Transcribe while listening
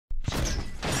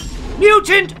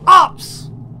Mutant Ops!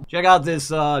 Check out this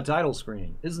title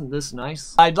screen. Isn't this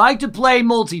nice? I'd like to play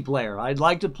multiplayer. I'd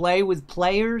like to play with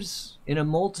players in a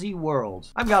multi-world.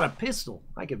 I've got a pistol.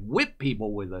 I could whip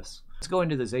people with this. Let's go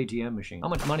into this ATM machine. How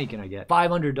much money can I get?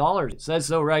 $500. It says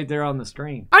so right there on the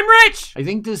screen. I'm rich! I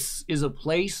think this is a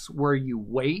place where you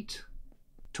wait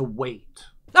to wait.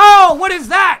 Oh, what is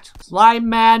that? Slime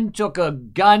Man took a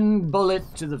gun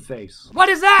bullet to the face. What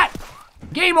is that?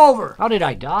 Game over. How did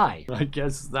I die? I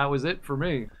guess that was it for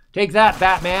me. Take that,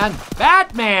 Batman.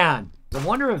 Batman! I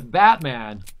wonder if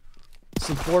Batman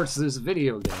supports this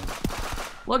video game.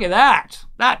 Look at that.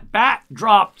 That bat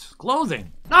dropped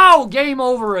clothing. No, game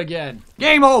over again.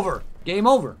 Game over. Game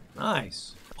over.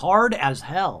 Nice. Hard as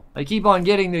hell. I keep on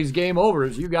getting these game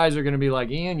overs. You guys are going to be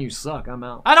like, Ian, you suck. I'm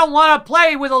out. I don't want to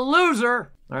play with a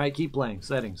loser. All right, keep playing.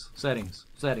 Settings, settings,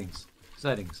 settings,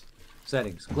 settings,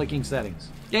 settings. Clicking settings.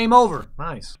 Game over.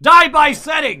 Nice. Die by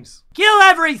settings. Kill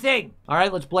everything. All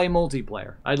right, let's play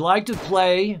multiplayer. I'd like to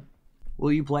play.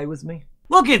 Will you play with me?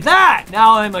 Look at that.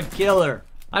 Now I'm a killer.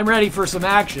 I'm ready for some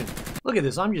action. Look at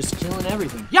this. I'm just killing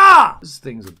everything. Yeah! This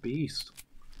thing's a beast.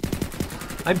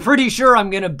 I'm pretty sure I'm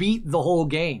going to beat the whole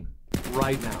game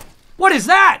right now. What is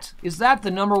that? Is that the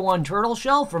 #1 turtle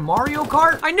shell from Mario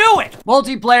Kart? I knew it!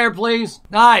 Multiplayer, please.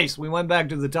 Nice. We went back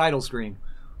to the title screen.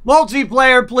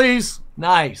 Multiplayer, please.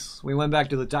 Nice. We went back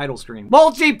to the title screen.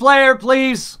 Multiplayer,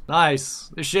 please. Nice.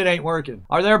 This shit ain't working.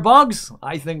 Are there bugs?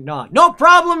 I think not. No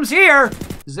problems here.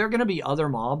 Is there gonna be other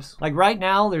mobs? Like right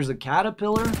now, there's a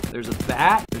caterpillar. There's a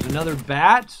bat. There's another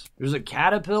bat. There's a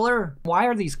caterpillar. Why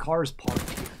are these cars parked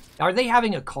here? Are they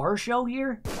having a car show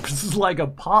here? This is like a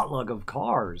potluck of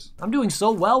cars. I'm doing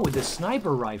so well with this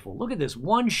sniper rifle. Look at this.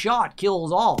 One shot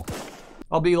kills all.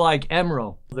 I'll be like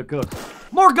Emerald, the cook.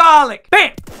 More garlic.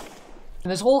 Bam!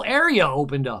 And this whole area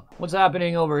opened up. What's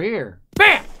happening over here?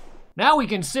 Bam! Now we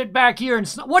can sit back here and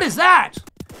what is that?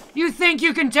 You think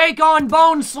you can take on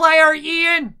Bone Slayer,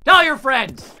 Ian? Tell your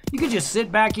friends. You could just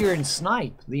sit back here and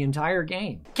snipe the entire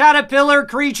game. Caterpillar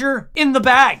creature in the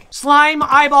bag. Slime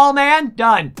eyeball man,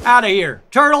 done. Out of here.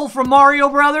 Turtle from Mario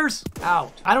Brothers,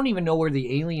 out. I don't even know where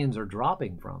the aliens are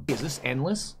dropping from. Is this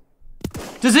endless?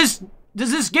 Does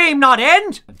this game not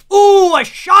end? Ooh, a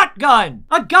shotgun.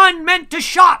 A gun meant to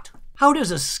shot. How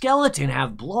does a skeleton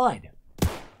have blood?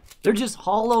 They're just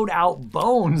hollowed out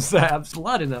bones that have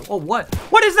blood in them. Oh, what?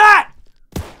 What is that?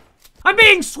 I'm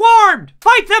being swarmed!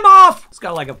 Fight them off! It's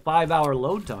got like a 5-hour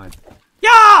load time.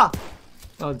 Yeah!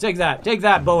 Oh, take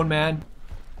that, Bone Man.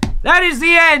 That is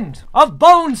the end of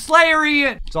Bone Slayer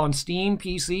Ian. It's on Steam,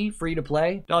 PC, free to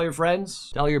play. Tell your friends,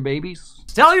 tell your babies,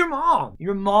 tell your mom.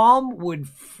 Your mom would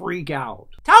freak out.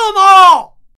 Tell them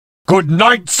all! Good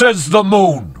night, says the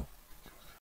moon.